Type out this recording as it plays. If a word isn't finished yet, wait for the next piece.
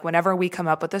Whenever we come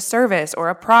up with a service or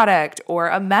a product or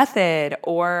a method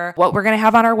or what we're going to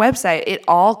have on our website, it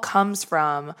all comes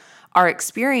from our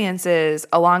experiences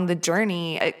along the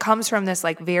journey. It comes from this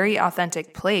like very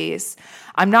authentic place.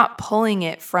 I'm not pulling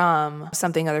it from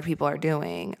something other people are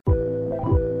doing.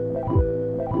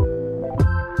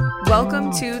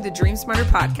 Welcome to the Dream Smarter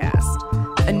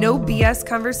podcast, a no BS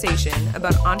conversation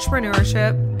about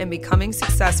entrepreneurship and becoming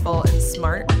successful in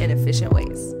smart and efficient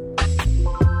ways.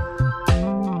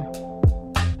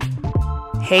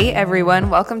 Hey everyone,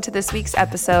 welcome to this week's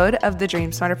episode of the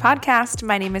Dream Smarter podcast.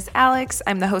 My name is Alex.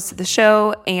 I'm the host of the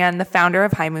show and the founder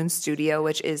of High Moon Studio,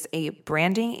 which is a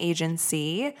branding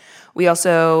agency. We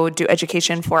also do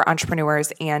education for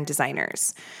entrepreneurs and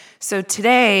designers. So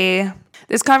today,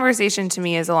 this conversation to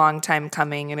me is a long time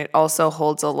coming, and it also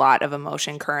holds a lot of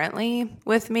emotion currently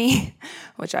with me,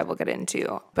 which I will get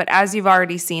into. But as you've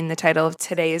already seen, the title of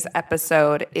today's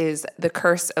episode is The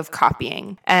Curse of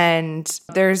Copying. And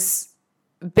there's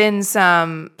been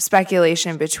some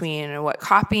speculation between what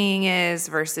copying is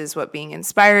versus what being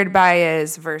inspired by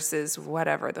is versus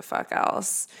whatever the fuck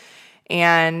else.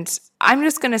 And I'm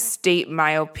just going to state my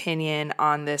opinion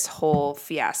on this whole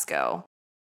fiasco.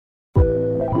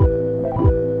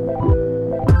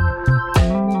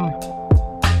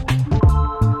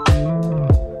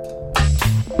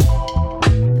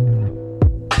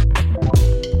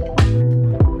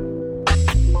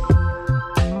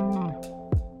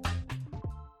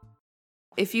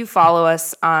 If you follow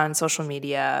us on social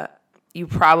media, you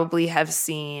probably have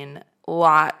seen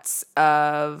lots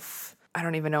of, I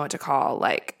don't even know what to call,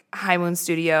 like High Moon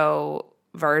Studio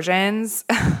versions,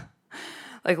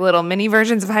 like little mini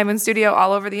versions of High Moon Studio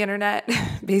all over the internet.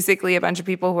 Basically a bunch of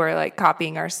people who are like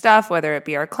copying our stuff, whether it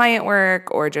be our client work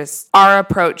or just our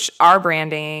approach, our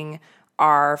branding,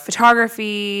 our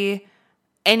photography,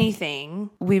 anything.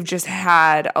 We've just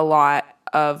had a lot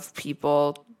of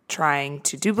people trying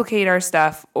to duplicate our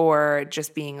stuff or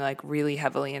just being like really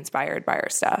heavily inspired by our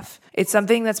stuff. It's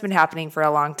something that's been happening for a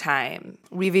long time.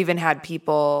 We've even had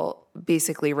people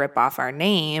basically rip off our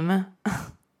name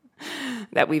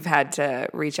that we've had to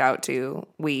reach out to,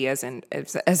 we as in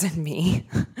me.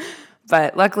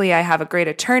 But luckily I have a great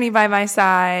attorney by my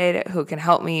side who can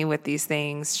help me with these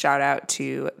things. Shout out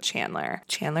to Chandler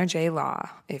J. Law.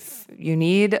 If you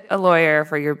need a lawyer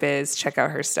for your biz, check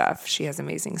out her stuff. She has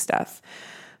amazing stuff.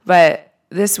 But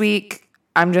this week,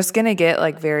 I'm just going to get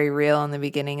like very real in the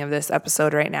beginning of this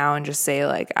episode right now and just say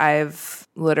like I've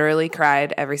literally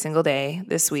cried every single day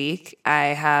this week. I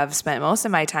have spent most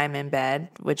of my time in bed,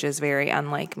 which is very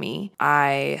unlike me.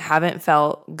 I haven't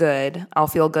felt good. I'll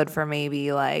feel good for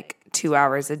maybe like 2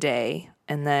 hours a day,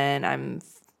 and then I'm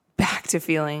back to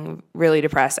feeling really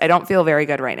depressed. I don't feel very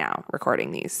good right now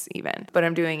recording these even, but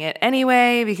I'm doing it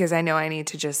anyway because I know I need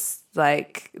to just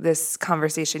like this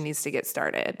conversation needs to get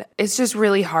started. It's just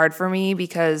really hard for me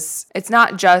because it's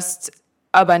not just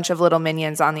a bunch of little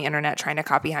minions on the internet trying to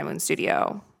copy High Moon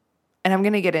Studio. And I'm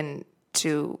going to get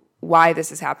into why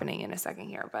this is happening in a second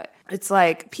here, but it's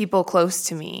like people close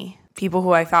to me, people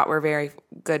who I thought were very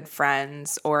good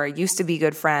friends or used to be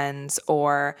good friends,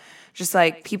 or just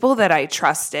like people that I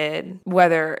trusted,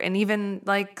 and even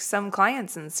like some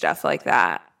clients and stuff like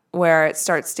that, where it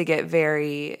starts to get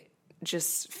very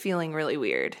just feeling really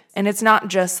weird. And it's not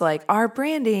just like our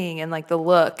branding and like the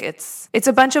look. It's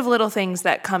a bunch of little things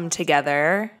that come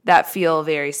together that feel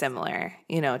very similar,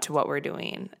 to what we're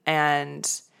doing. And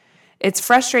it's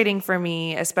frustrating for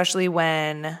me, especially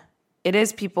when it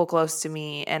is people close to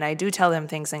me and I do tell them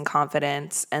things in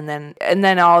confidence, and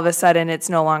then all of a sudden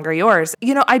it's no longer yours.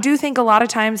 I do think a lot of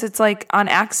times it's like on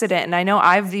accident, and I know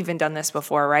I've even done this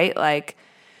before, right? Like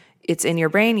it's in your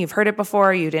brain, you've heard it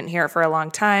before, you didn't hear it for a long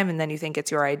time, and then you think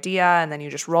it's your idea, and then you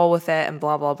just roll with it and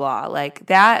blah, blah, blah. Like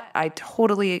that I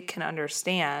totally can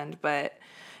understand, but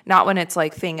not when it's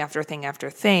like thing after thing after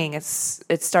thing. It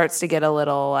starts to get a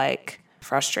little like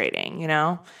frustrating,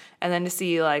 And then to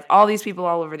see like all these people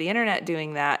all over the internet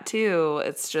doing that too,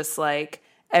 it's just like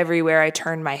everywhere I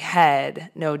turn my head,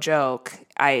 no joke,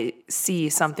 I see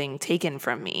something taken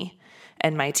from me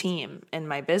and my team and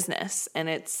my business. And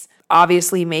it's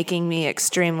obviously making me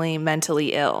extremely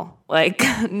mentally ill. Like,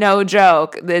 no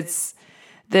joke. This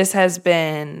has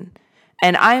been,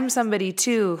 and I'm somebody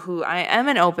too who I am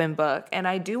an open book, and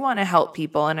I do want to help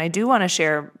people and I do want to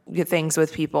share things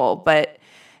with people, but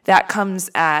that comes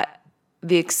at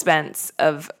the expense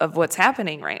of what's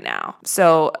happening right now.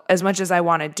 So as much as I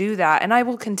want to do that, and I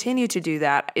will continue to do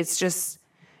that,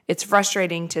 it's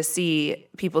frustrating to see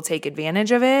people take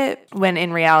advantage of it when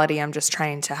in reality, I'm just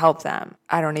trying to help them.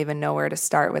 I don't even know where to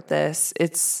start with this.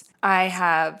 I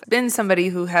have been somebody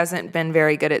who hasn't been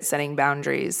very good at setting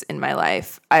boundaries in my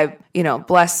life.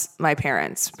 Bless my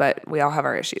parents, but we all have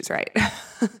our issues, right?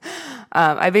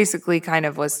 I basically kind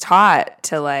of was taught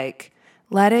to like,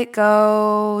 let it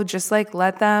go, just like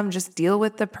let them just deal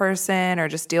with the person or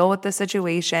just deal with the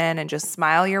situation and just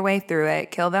smile your way through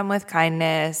it, kill them with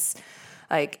kindness.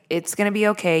 Like, it's going to be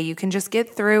okay. You can just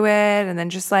get through it and then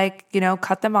just like,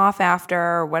 cut them off after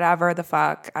or whatever the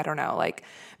fuck. I don't know. Like,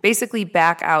 basically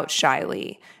back out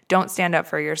shyly. Don't stand up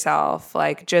for yourself.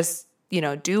 Like, just,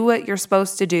 do what you're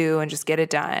supposed to do and just get it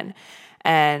done.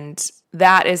 And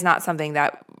that is not something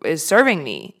that is serving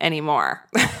me anymore.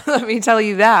 Let me tell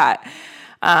you that.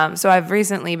 So I've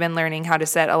recently been learning how to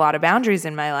set a lot of boundaries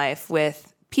in my life with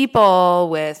people,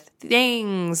 with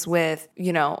things, with,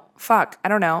 I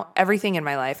don't know, everything in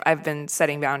my life. I've been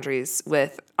setting boundaries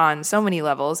with on so many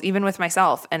levels, even with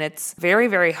myself. And it's very,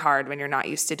 very hard when you're not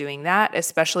used to doing that,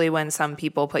 especially when some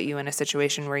people put you in a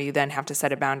situation where you then have to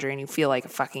set a boundary and you feel like a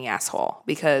fucking asshole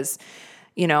because,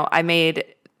 I made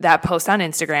that post on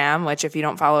Instagram, which if you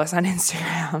don't follow us on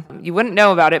Instagram, you wouldn't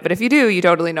know about it. But if you do, you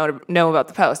totally know about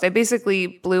the post. I basically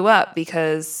blew up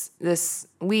because this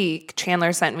week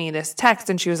Chandler sent me this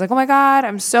text and she was like, oh my God,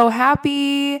 I'm so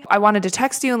happy. I wanted to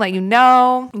text you and let you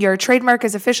know your trademark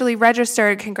is officially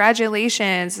registered.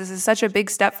 Congratulations. This is such a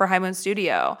big step for High Moon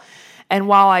Studio. And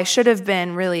while I should have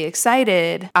been really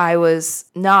excited, I was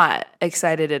not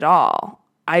excited at all.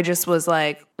 I just was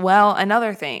like, well,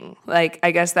 another thing. Like,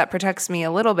 I guess that protects me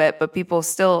a little bit, but people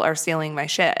still are stealing my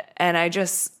shit. And I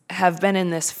just have been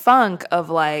in this funk of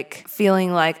like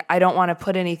feeling like I don't want to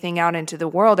put anything out into the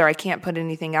world or I can't put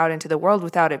anything out into the world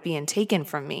without it being taken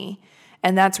from me.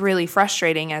 And that's really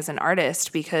frustrating as an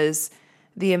artist because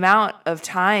the amount of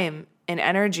time and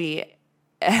energy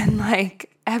and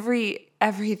like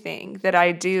everything that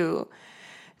I do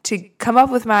to come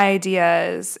up with my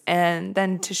ideas and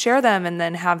then to share them and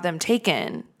then have them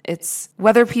taken. It's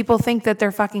whether people think that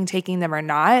they're fucking taking them or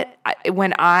not.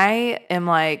 When I am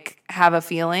like, have a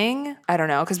feeling, I don't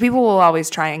know, because people will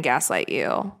always try and gaslight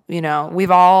you.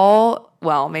 We've all,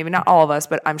 well, maybe not all of us,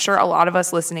 but I'm sure a lot of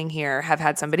us listening here have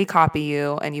had somebody copy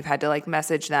you and you've had to like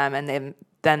message them and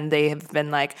then they have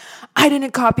been like, I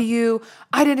didn't copy you.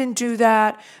 I didn't do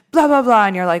that, blah, blah, blah.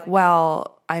 And you're like,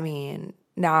 well, I mean,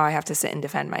 now I have to sit and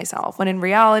defend myself. When in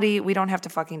reality, we don't have to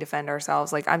fucking defend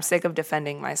ourselves. Like, I'm sick of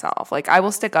defending myself. Like, I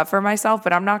will stick up for myself,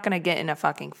 but I'm not going to get in a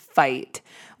fucking fight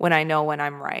when I know when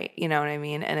I'm right. You know what I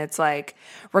mean? And it's like,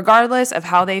 regardless of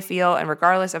how they feel and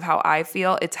regardless of how I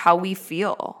feel, it's how we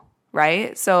feel,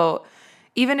 right? So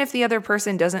even if the other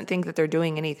person doesn't think that they're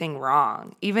doing anything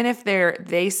wrong, even if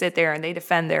they sit there and they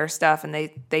defend their stuff and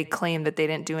they claim that they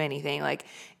didn't do anything, like,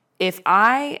 if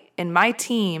I and my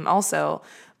team also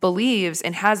believes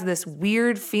and has this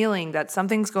weird feeling that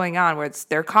something's going on where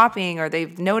they're copying or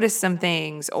they've noticed some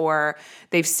things or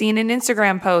they've seen an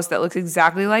Instagram post that looks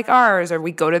exactly like ours, or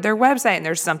we go to their website and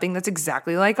there's something that's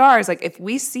exactly like ours. Like, if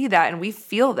we see that and we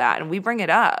feel that and we bring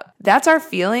it up, that's our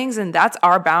feelings and that's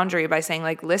our boundary by saying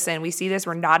like, listen, we see this,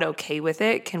 we're not okay with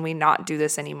it. Can we not do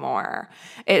this anymore?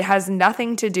 It has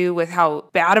nothing to do with how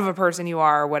bad of a person you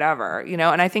are or whatever,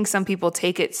 and I think some people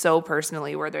take it so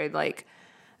personally where they like,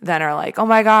 then are like, oh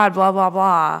my God, blah, blah,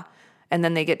 blah. And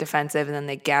then they get defensive and then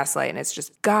they gaslight. And it's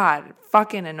just, God,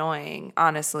 fucking annoying,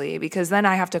 honestly, because then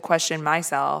I have to question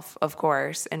myself, of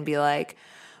course, and be like,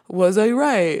 was I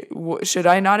right? Should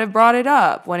I not have brought it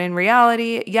up? When in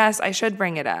reality, yes, I should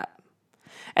bring it up.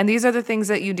 And these are the things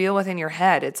that you deal with in your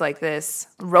head. It's like this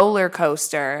roller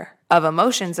coaster of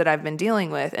emotions that I've been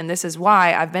dealing with. And this is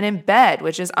why I've been in bed,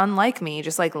 which is unlike me,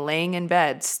 just like laying in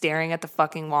bed, staring at the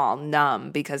fucking wall,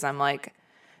 numb, because I'm like,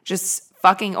 just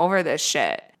fucking over this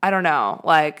shit. I don't know.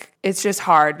 Like, it's just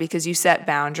hard because you set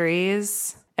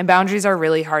boundaries and boundaries are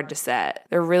really hard to set.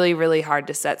 They're really, really hard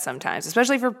to set sometimes,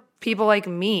 especially for people like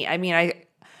me. I mean,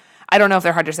 I don't know if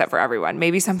they're hard to set for everyone.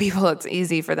 Maybe some people it's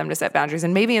easy for them to set boundaries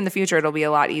and maybe in the future it'll be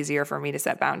a lot easier for me to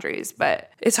set boundaries,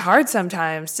 but it's hard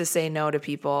sometimes to say no to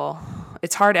people.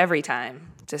 It's hard every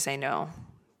time to say no,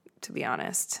 to be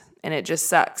honest. And it just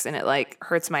sucks. And it like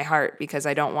hurts my heart because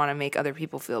I don't want to make other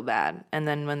people feel bad. And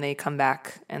then when they come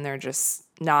back and they're just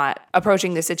not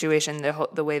approaching the situation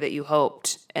the way that you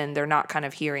hoped and they're not kind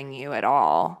of hearing you at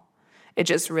all, it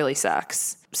just really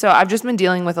sucks. So I've just been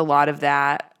dealing with a lot of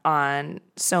that on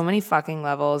so many fucking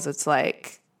levels. It's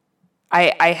like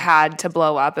I had to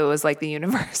blow up. It was like the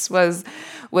universe was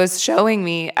showing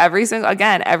me every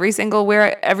single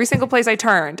place I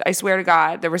turned, I swear to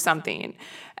God, there was something.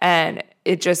 And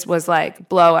it just was like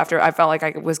blow after I felt like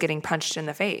I was getting punched in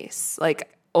the face, like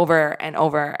over and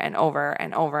over and over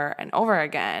and over and over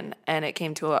again. And it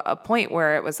came to a point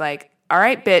where it was like, all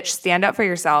right, bitch, stand up for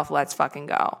yourself. Let's fucking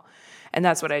go. And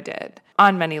that's what I did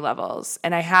on many levels.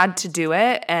 And I had to do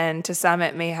it. And to some,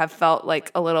 it may have felt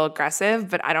like a little aggressive,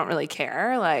 but I don't really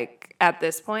care. Like at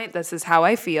this point, this is how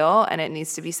I feel and it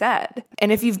needs to be said.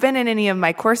 And if you've been in any of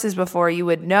my courses before, you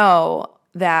would know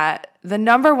that the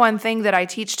number one thing that I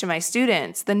teach to my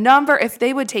students, if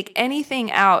they would take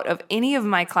anything out of any of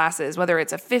my classes, whether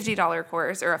it's a $50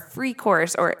 course or a free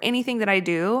course or anything that I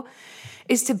do,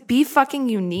 is to be fucking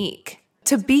unique.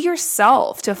 To be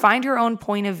yourself, to find your own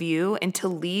point of view and to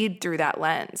lead through that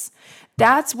lens.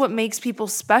 That's what makes people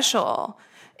special.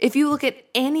 If you look at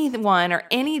anyone or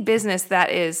any business that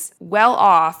is well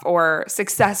off or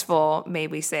successful, may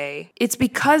we say, it's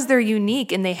because they're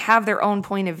unique and they have their own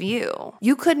point of view.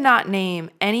 You could not name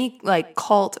any like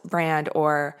cult brand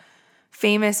or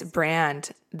famous brand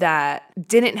that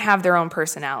didn't have their own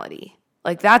personality.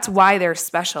 Like that's why they're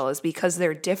special, is because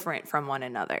they're different from one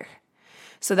another.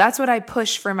 So that's what I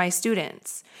push for my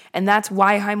students. And that's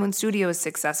why High Moon Studio is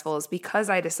successful, is because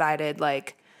I decided,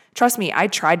 like, trust me, I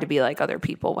tried to be like other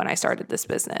people when I started this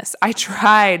business. I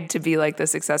tried to be like the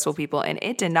successful people and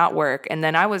it did not work. And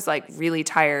then I was like really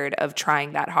tired of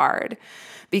trying that hard,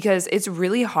 because it's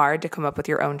really hard to come up with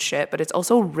your own shit, but it's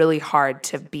also really hard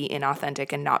to be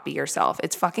inauthentic and not be yourself.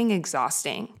 It's fucking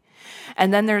exhausting.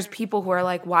 And then there's people who are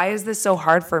like, why is this so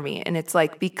hard for me? And it's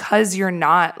like, because you're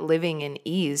not living in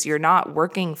ease. You're not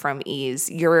working from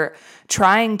ease. You're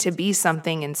trying to be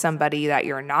something in somebody that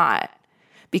you're not,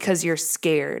 because you're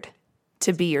scared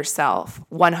to be yourself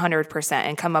 100%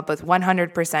 and come up with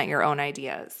 100% your own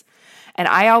ideas. And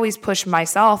I always push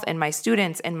myself and my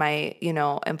students and my,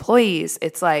 employees.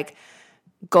 It's like,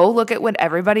 go look at what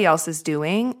everybody else is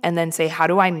doing and then say, how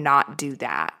do I not do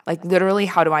that? Like literally,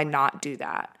 how do I not do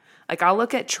that? Like I'll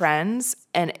look at trends,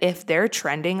 and if they're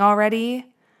trending already,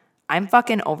 I'm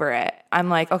fucking over it. I'm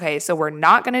like, okay, so we're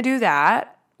not going to do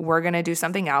that. We're going to do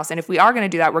something else. And if we are going to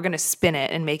do that, we're going to spin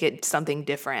it and make it something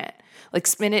different. Like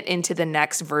spin it into the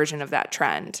next version of that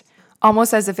trend.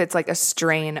 Almost as if it's like a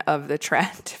strain of the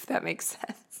trend, if that makes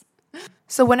sense.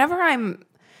 So whenever I'm,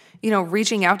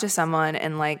 reaching out to someone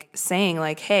and like saying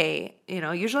like, hey,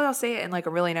 usually I'll say it in like a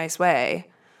really nice way.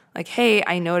 Like, hey,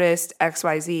 I noticed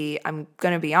XYZ. I'm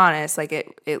going to be honest, like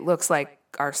it looks like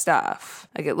our stuff.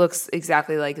 Like it looks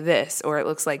exactly like this, or it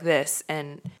looks like this.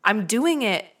 And I'm doing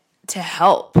it to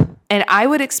help. And I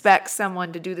would expect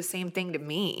someone to do the same thing to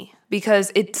me, because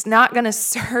it's not going to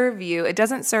serve you. It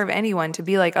doesn't serve anyone to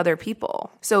be like other people.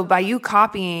 So by you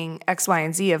copying X, Y,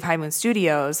 and Z of High Moon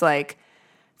Studios, like,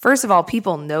 first of all,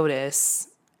 people notice.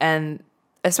 And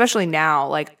especially now,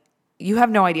 like, you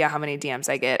have no idea how many DMs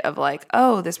I get of like,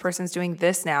 oh, this person's doing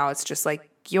this now. It's just like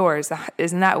yours.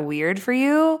 Isn't that weird for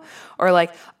you? Or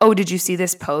like, oh, did you see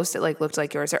this post? It like looked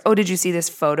like yours. Or, oh, did you see this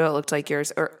photo? It looked like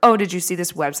yours. Or, oh, did you see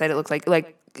this website? It looked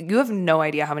like you have no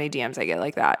idea how many DMs I get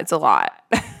like that. It's a lot.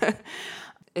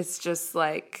 It's just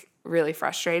like really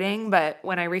frustrating. But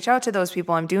when I reach out to those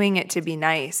people, I'm doing it to be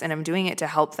nice and I'm doing it to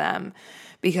help them,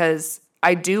 because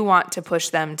I do want to push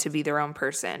them to be their own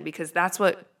person, because that's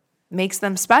what makes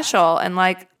them special. And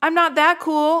like, I'm not that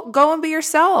cool. Go and be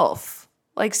yourself.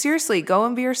 Like seriously, go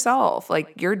and be yourself.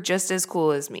 Like you're just as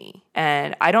cool as me.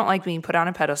 And I don't like being put on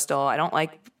a pedestal. I don't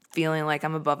like feeling like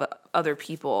I'm above other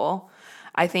people.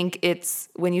 I think it's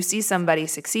when you see somebody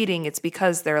succeeding, it's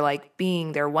because they're like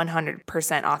being their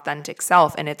 100% authentic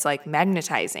self, and it's like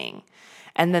magnetizing.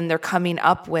 And then they're coming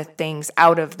up with things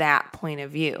out of that point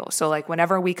of view. So like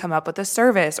whenever we come up with a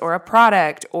service or a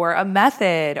product or a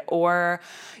method or,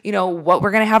 what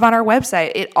we're going to have on our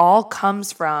website, it all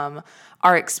comes from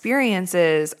our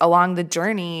experiences along the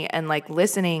journey and like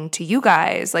listening to you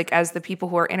guys, like as the people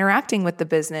who are interacting with the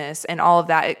business and all of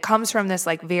that. It comes from this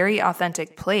like very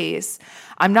authentic place.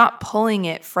 I'm not pulling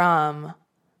it from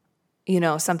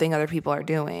something other people are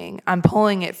doing. I'm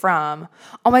pulling it from,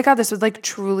 oh my God, this would like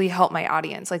truly help my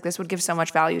audience. Like this would give so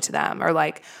much value to them. Or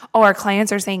like, oh, our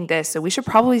clients are saying this, so we should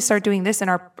probably start doing this in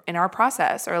our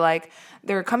process. Or like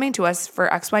they're coming to us for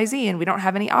XYZ and we don't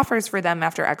have any offers for them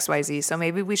after XYZ, so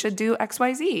maybe we should do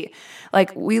XYZ.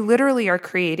 Like we literally are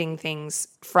creating things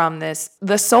from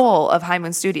the soul of High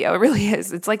Moon Studio. It really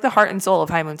is. It's like the heart and soul of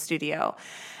High Moon Studio.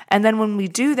 And then when we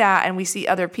do that and we see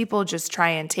other people just try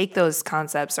and take those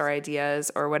concepts or ideas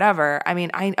or whatever, I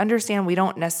mean, I understand we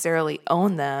don't necessarily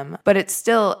own them, but it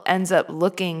still ends up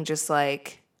looking just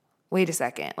like, wait a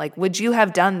second, like, would you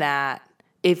have done that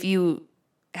if you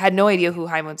had no idea who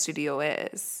High Moon Studio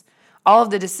is? All of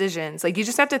the decisions, like you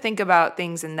just have to think about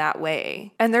things in that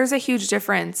way. And there's a huge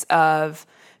difference of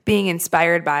being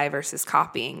inspired by versus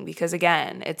copying, because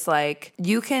again, it's like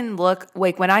you can look,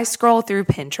 like when I scroll through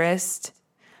Pinterest,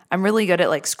 I'm really good at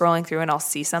like scrolling through and I'll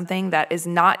see something that is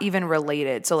not even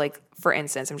related. So like, for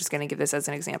instance, I'm just going to give this as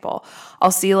an example.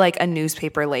 I'll see like a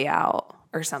newspaper layout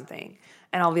or something,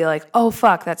 and I'll be like, oh,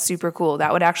 fuck, that's super cool.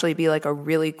 That would actually be like a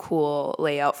really cool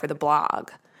layout for the blog,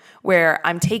 where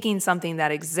I'm taking something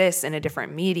that exists in a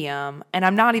different medium and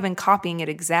I'm not even copying it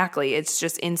exactly. It's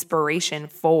just inspiration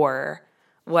for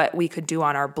what we could do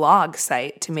on our blog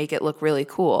site to make it look really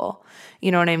cool.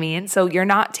 You know what I mean? So you're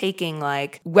not taking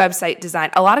like website design.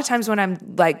 A lot of times when I'm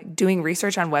like doing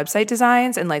research on website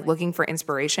designs and like looking for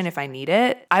inspiration if I need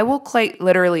it, I will quite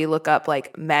literally look up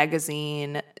like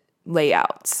magazine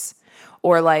layouts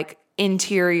or like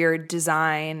interior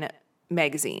design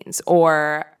magazines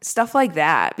or stuff like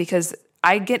that, because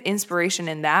I get inspiration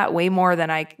in that way more than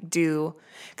I do,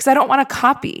 because I don't want to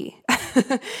copy.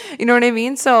 You know what I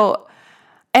mean? So,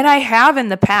 and I have in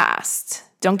the past,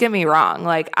 don't get me wrong.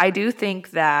 Like, I do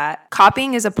think that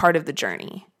copying is a part of the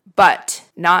journey, but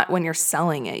not when you're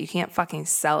selling it. You can't fucking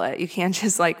sell it. You can't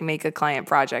just like make a client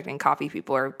project and copy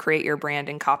people, or create your brand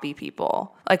and copy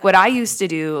people. Like what I used to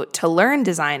do to learn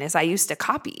design is I used to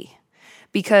copy.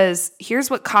 Because here's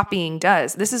what copying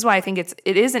does. This is why I think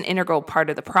it is an integral part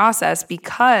of the process,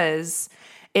 because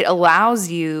it allows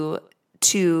you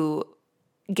to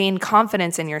gain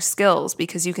confidence in your skills,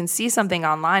 because you can see something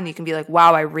online, you can be like,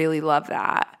 wow, I really love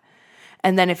that.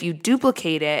 And then if you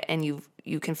duplicate it and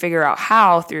you can figure out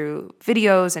how through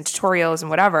videos and tutorials and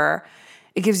whatever,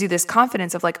 it gives you this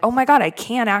confidence of like, oh my God, I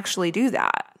can actually do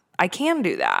that. I can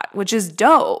do that, which is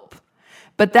dope.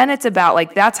 But then it's about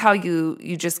like, that's how you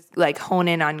just like hone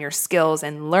in on your skills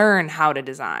and learn how to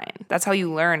design. That's how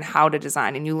you learn how to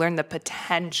design, and you learn the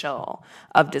potential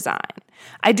of design.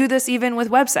 I do this even with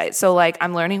websites. So like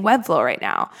I'm learning Webflow right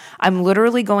now. I'm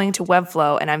literally going to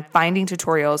Webflow and I'm finding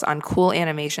tutorials on cool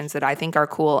animations that I think are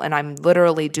cool, and I'm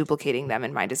literally duplicating them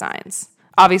in my designs.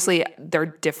 Obviously they're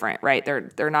different, right?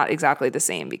 They're not exactly the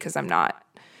same, because I'm not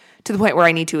to the point where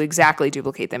I need to exactly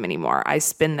duplicate them anymore. I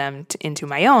spin them into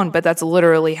my own, but that's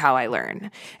literally how I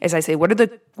learn. Is I say, what's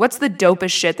the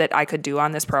dopest shit that I could do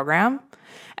on this program?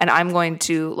 And I'm going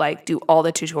to like do all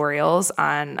the tutorials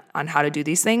on how to do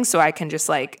these things, so I can just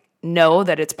like know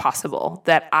that it's possible,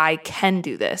 that I can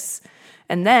do this.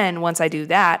 And then once I do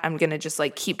that, I'm going to just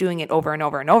like keep doing it over and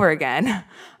over and over again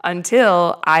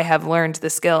until I have learned the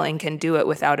skill and can do it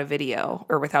without a video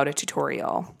or without a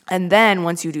tutorial. And then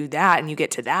once you do that and you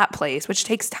get to that place, which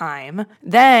takes time,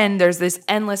 then there's this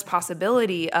endless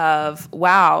possibility of,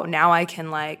 wow, now I can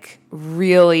like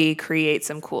really create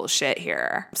some cool shit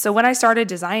here. So when I started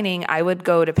designing, I would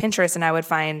go to Pinterest and I would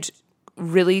find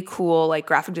really cool like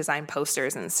graphic design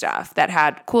posters and stuff that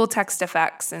had cool text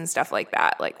effects and stuff like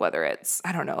that, like whether it's,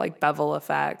 I don't know, like bevel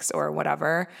effects or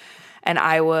whatever. And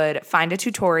I would find a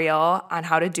tutorial on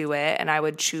how to do it, and I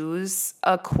would choose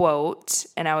a quote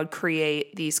and I would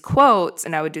create these quotes,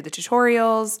 and I would do the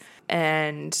tutorials,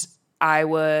 and I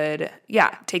would,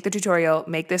 take the tutorial,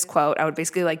 make this quote. I would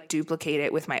basically like duplicate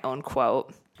it with my own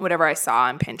quote, whatever I saw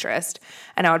on Pinterest,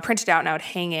 and I would print it out and I would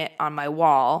hang it on my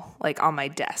wall, like on my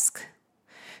desk.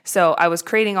 So I was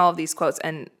creating all of these quotes,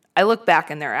 and I look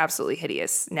back and they're absolutely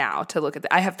hideous now to look at.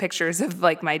 I have pictures of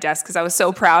like my desk because I was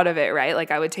so proud of it, right? Like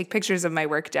I would take pictures of my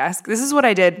work desk. This is what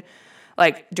I did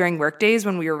like during work days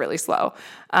when we were really slow,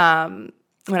 when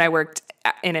I worked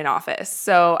in an office.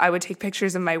 So I would take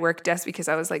pictures of my work desk because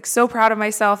I was like so proud of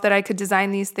myself that I could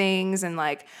design these things. And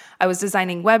like I was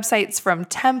designing websites from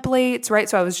templates, right?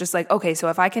 So I was just like, okay, so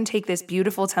if I can take this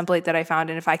beautiful template that I found,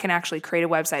 and if I can actually create a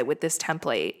website with this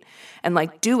template and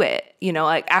like do it, you know,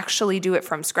 like actually do it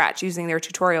from scratch using their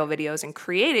tutorial videos and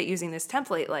create it using this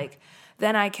template, like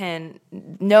then I can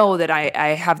know that I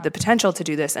have the potential to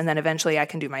do this, and then eventually I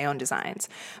can do my own designs.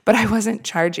 But I wasn't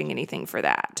charging anything for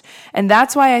that. And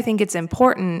that's why I think it's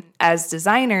important as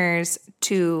designers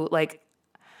to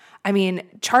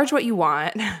charge what you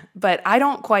want, but I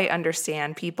don't quite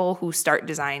understand people who start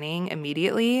designing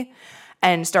immediately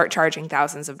and start charging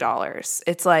thousands of dollars.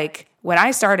 It's like when I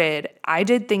started, I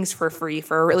did things for free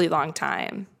for a really long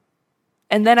time.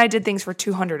 And then I did things for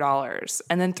 $200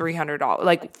 and then $300,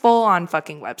 like full on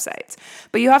fucking websites.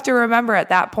 But you have to remember at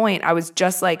that point, I was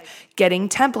just like getting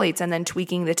templates and then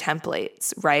tweaking the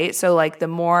templates, right? So like the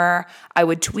more I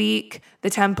would tweak the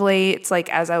templates,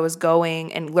 like as I was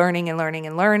going and learning,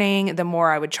 the more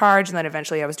I would charge. And then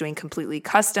eventually I was doing completely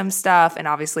custom stuff. And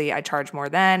obviously I charge more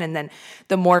then. And then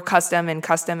the more custom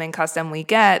we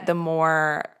get, the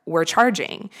more we're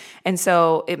charging. And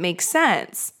so it makes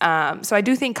sense. So I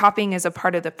do think copying is a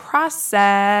part of the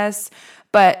process,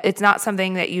 but it's not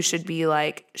something that you should be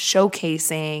like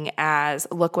showcasing as,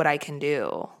 look what I can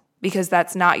do, because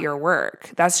that's not your work.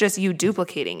 That's just you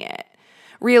duplicating it,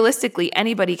 realistically,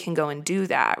 anybody can go and do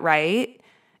that, right?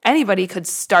 Anybody could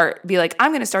be like,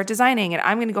 I'm going to start designing and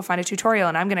I'm going to go find a tutorial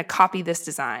and I'm going to copy this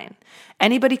design.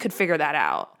 Anybody could figure that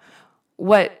out.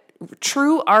 What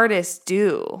true artists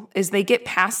do is they get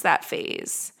past that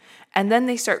phase and then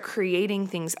they start creating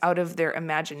things out of their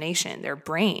imagination, their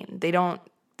brain. They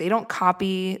don't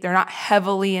copy. They're not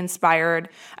heavily inspired.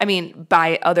 I mean,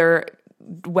 by other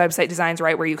website designs,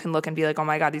 right? Where you can look and be like, oh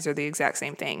my God, these are the exact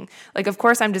same thing. Like, of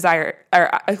course I'm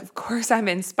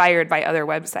inspired by other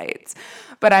websites,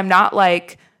 but I'm not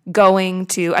like going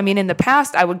to, I mean, in the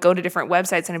past I would go to different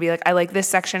websites and I'd be like, I like this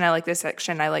section. I like this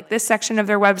section. I like this section of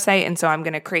their website. And so I'm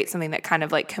going to create something that kind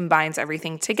of like combines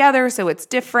everything together. So it's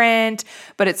different,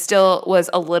 but it still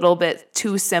was a little bit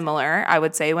too similar, I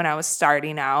would say, when I was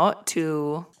starting out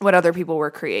to what other people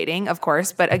were creating, of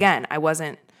course. But again, I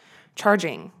wasn't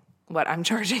charging what I'm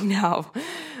charging now,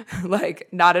 like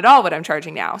not at all what I'm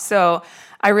charging now. So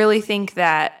I really think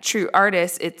that true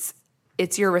artists,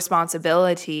 it's your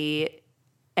responsibility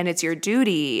and it's your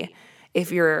duty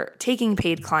if you're taking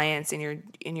paid clients and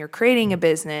you're creating a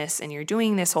business and you're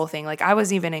doing this whole thing. Like I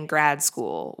was even in grad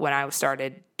school when I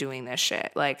started doing this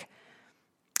shit. Like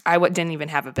I didn't even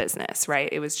have a business, right?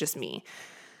 It was just me.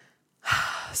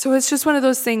 So it's just one of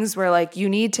those things where like you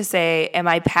need to say, am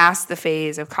I past the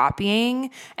phase of copying?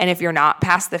 And if you're not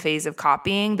past the phase of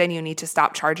copying, then you need to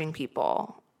stop charging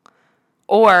people.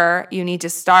 Or you need to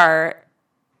start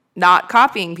not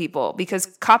copying people, because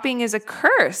copying is a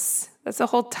curse. That's the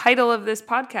whole title of this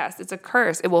podcast. It's a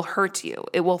curse. It will hurt you.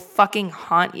 It will fucking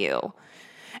haunt you.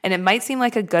 And it might seem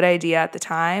like a good idea at the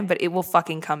time, but it will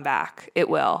fucking come back. It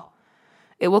will.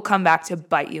 It will come back to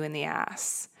bite you in the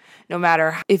ass. No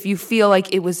matter if you feel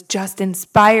like it was just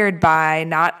inspired by,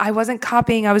 I wasn't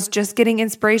copying, I was just getting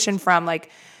inspiration from, like,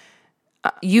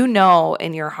 you know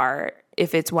in your heart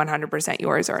if it's 100%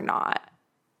 yours or not.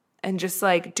 And just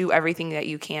like do everything that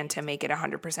you can to make it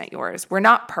 100% yours. We're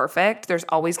not perfect. There's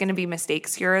always going to be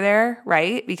mistakes here or there,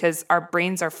 right? Because our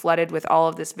brains are flooded with all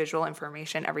of this visual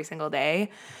information every single day.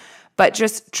 But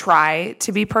just try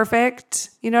to be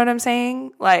perfect. You know what I'm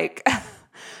saying? Like,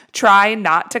 try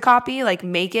not to copy. Like,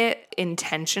 make it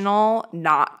intentional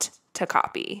not to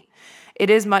copy. It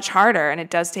is much harder and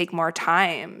it does take more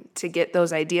time to get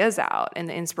those ideas out and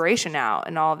the inspiration out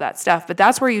and all of that stuff. But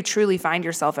that's where you truly find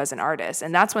yourself as an artist.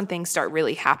 And that's when things start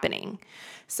really happening.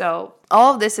 So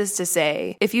all of this is to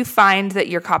say, if you find that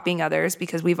you're copying others,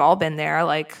 because we've all been there,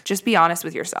 like, just be honest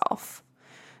with yourself.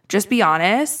 Just be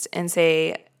honest and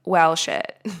say, well,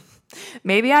 shit,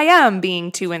 maybe I am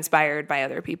being too inspired by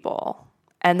other people.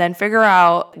 And then figure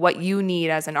out what you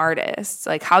need as an artist,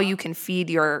 like how you can feed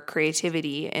your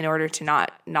creativity in order to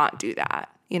not do that,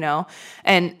 you know?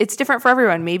 And it's different for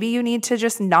everyone. Maybe you need to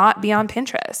just not be on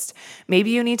Pinterest.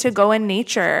 Maybe you need to go in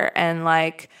nature and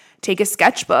like take a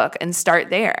sketchbook and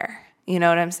start there. You know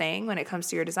what I'm saying? When it comes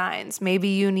to your designs, maybe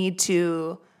you need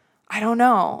to, I don't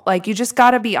know, like you just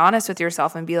got to be honest with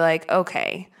yourself and be like,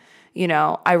 okay, you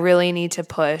know, I really need to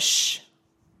push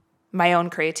my own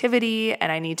creativity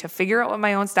and I need to figure out what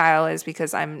my own style is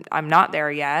because I'm not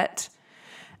there yet.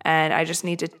 And I just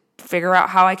need to figure out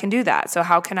how I can do that. So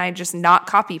how can I just not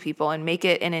copy people and make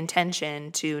it an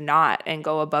intention to not and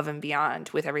go above and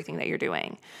beyond with everything that you're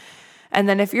doing? And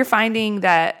then if you're finding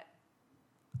that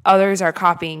others are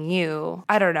copying you,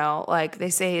 I don't know, like they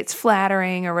say it's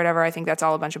flattering or whatever. I think that's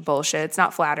all a bunch of bullshit. It's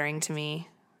not flattering to me.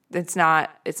 It's not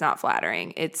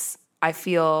flattering. I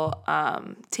feel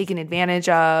taken advantage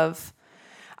of.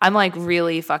 I'm like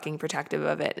really fucking protective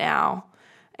of it now.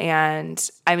 And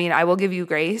I mean, I will give you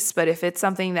grace, but if it's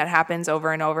something that happens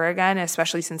over and over again,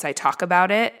 especially since I talk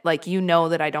about it, like, you know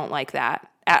that I don't like that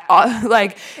at all.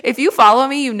 Like, if you follow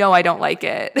me, you know I don't like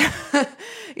it,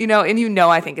 you know, and you know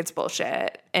I think it's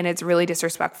bullshit and it's really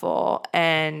disrespectful.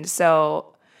 And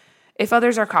so if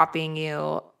others are copying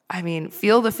you, I mean,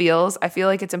 feel the feels. I feel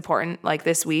like it's important. Like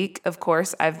this week, of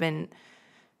course, I've been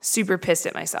super pissed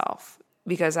at myself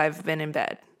because I've been in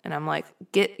bed and I'm like,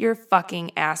 get your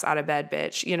fucking ass out of bed,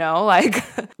 bitch, you know, like,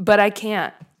 but I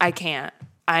can't.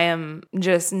 I am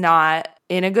just not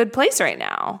in a good place right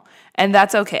now. And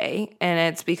that's okay.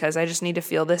 And it's because I just need to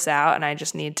feel this out and I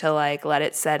just need to like let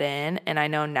it set in. And I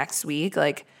know next week,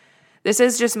 like, this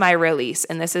is just my release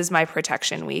and this is my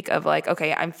protection week of like,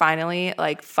 okay, I'm finally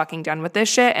like fucking done with this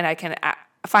shit and I can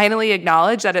finally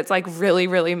acknowledge that it's like really,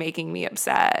 really making me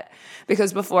upset.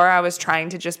 Because before I was trying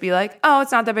to just be like, oh,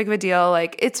 it's not that big of a deal,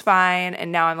 like it's fine.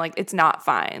 And now I'm like, it's not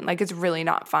fine. Like, it's really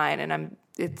not fine. And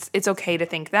it's okay to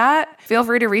think that. Feel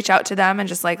free to reach out to them and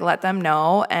just like let them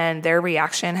know, and their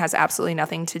reaction has absolutely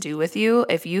nothing to do with you.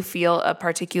 If you feel a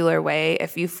particular way,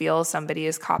 if you feel somebody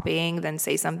is copying, then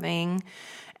say something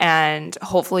And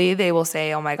hopefully they will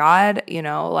say, oh my God,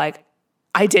 like,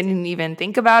 I didn't even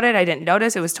think about it. I didn't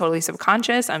notice. It was totally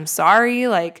subconscious. I'm sorry.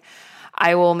 Like,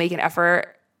 I will make an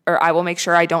effort, or I will make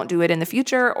sure I don't do it in the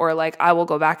future, or like I will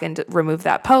go back and remove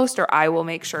that post, or I will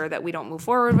make sure that we don't move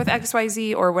forward with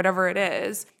XYZ or whatever it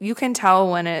is. You can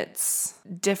tell when it's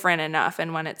different enough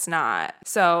and when it's not.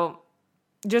 So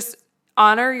just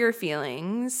honor your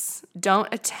feelings.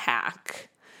 Don't attack.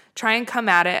 Try and come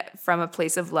at it from a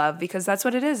place of love, because that's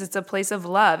what it is. It's a place of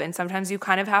love. And sometimes you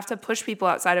kind of have to push people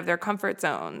outside of their comfort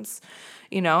zones.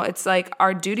 It's like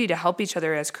our duty to help each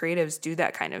other as creatives do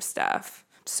that kind of stuff.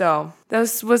 So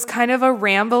this was kind of a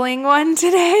rambling one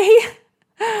today,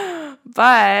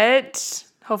 but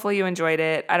hopefully you enjoyed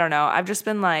it. I don't know. I've just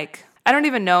been like, I don't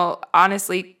even know,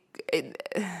 honestly,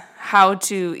 how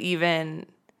to even,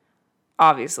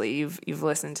 obviously you've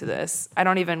listened to this. I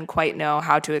don't even quite know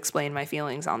how to explain my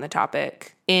feelings on the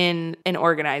topic in an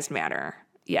organized manner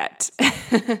yet.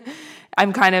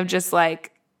 I'm kind of just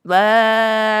like,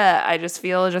 blah. I just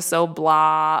feel just so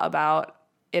blah about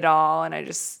it all.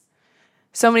 And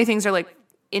so many things are like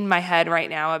in my head right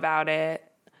now about it,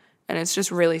 and it's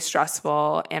just really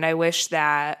stressful. And I wish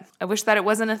that it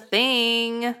wasn't a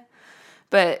thing,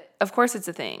 but of course it's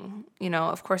a thing.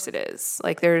 Of course it is.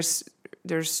 Like there's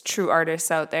true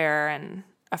artists out there, and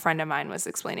a friend of mine was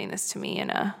explaining this to me in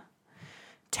a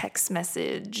text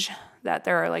message, that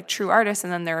there are like true artists,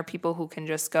 and then there are people who can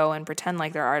just go and pretend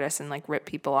like they're artists and like rip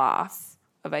people off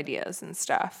of ideas and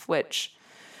stuff, which,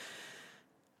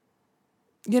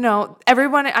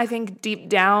 everyone, I think deep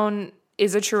down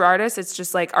is a true artist. It's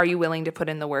just like, are you willing to put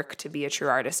in the work to be a true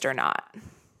artist or not?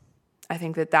 I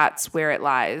think that that's where it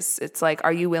lies. It's like,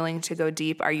 are you willing to go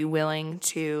deep? Are you willing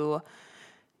to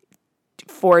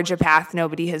forge a path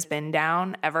nobody has been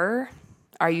down ever?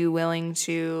 Are you willing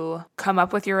to come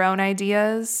up with your own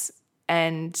ideas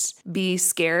and be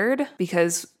scared?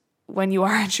 Because when you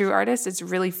are a true artist, it's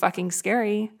really fucking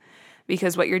scary,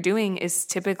 because what you're doing is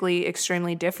typically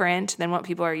extremely different than what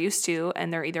people are used to,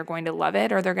 and they're either going to love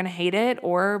it or they're going to hate it,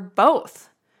 or both.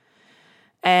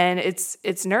 And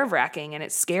it's nerve-wracking and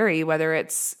it's scary, whether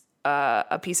it's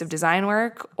a piece of design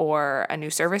work or a new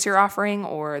service you're offering,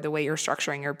 or the way you're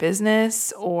structuring your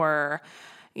business, or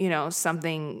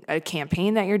a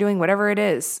campaign that you're doing, whatever it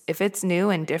is. If it's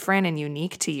new and different and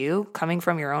unique to you, coming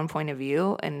from your own point of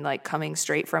view and like coming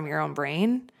straight from your own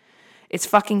brain, it's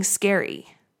fucking scary.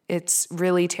 It's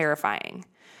really terrifying.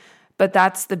 But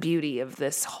that's the beauty of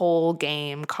this whole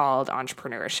game called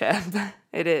entrepreneurship.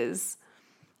 It is.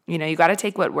 You got to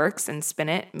take what works and spin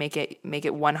it, make it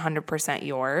 100%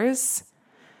 yours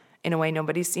in a way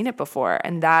nobody's seen it before.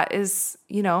 And that is,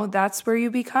 that's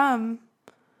where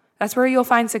that's where you'll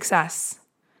find success.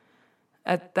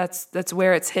 That's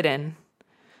where it's hidden.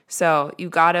 So you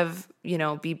got to,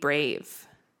 be brave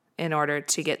in order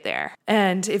to get there.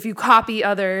 And if you copy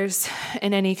others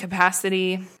in any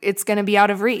capacity, it's going to be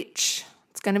out of reach.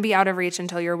 It's going to be out of reach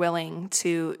until you're willing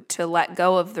to let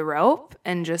go of the rope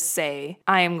and just say,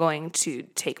 I am going to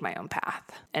take my own path.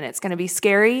 And it's going to be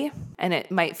scary, and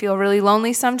it might feel really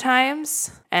lonely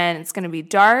sometimes, and it's going to be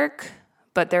dark,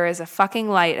 but there is a fucking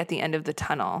light at the end of the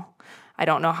tunnel. I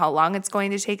don't know how long it's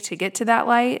going to take to get to that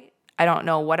light. I don't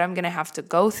know what I'm going to have to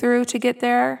go through to get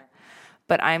there,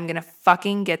 but I'm going to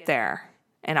fucking get there,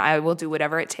 and I will do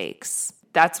whatever it takes.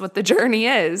 That's what the journey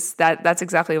is. That's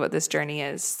exactly what this journey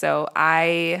is. So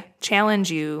I challenge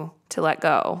you to let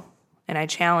go, and I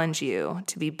challenge you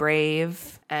to be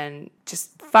brave and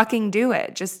just fucking do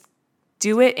it. Just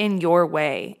do it in your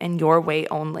way and your way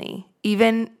only.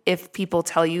 Even if people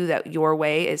tell you that your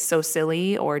way is so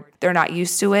silly, or they're not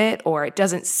used to it, or it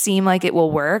doesn't seem like it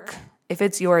will work, if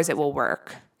it's yours, it will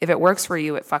work. If it works for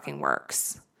you, it fucking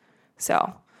works.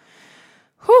 So,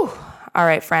 whew. All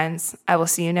right, friends, I will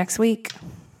see you next week.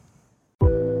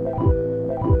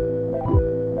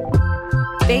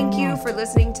 Thank you for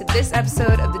listening to this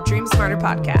episode of the Dream Smarter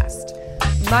podcast.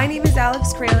 My name is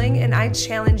Alex Kraling, and I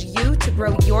challenge you to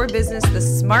grow your business the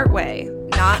smart way,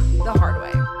 not the hard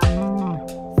way.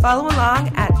 Follow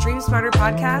along at Dream Smarter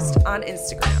Podcast on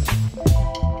Instagram.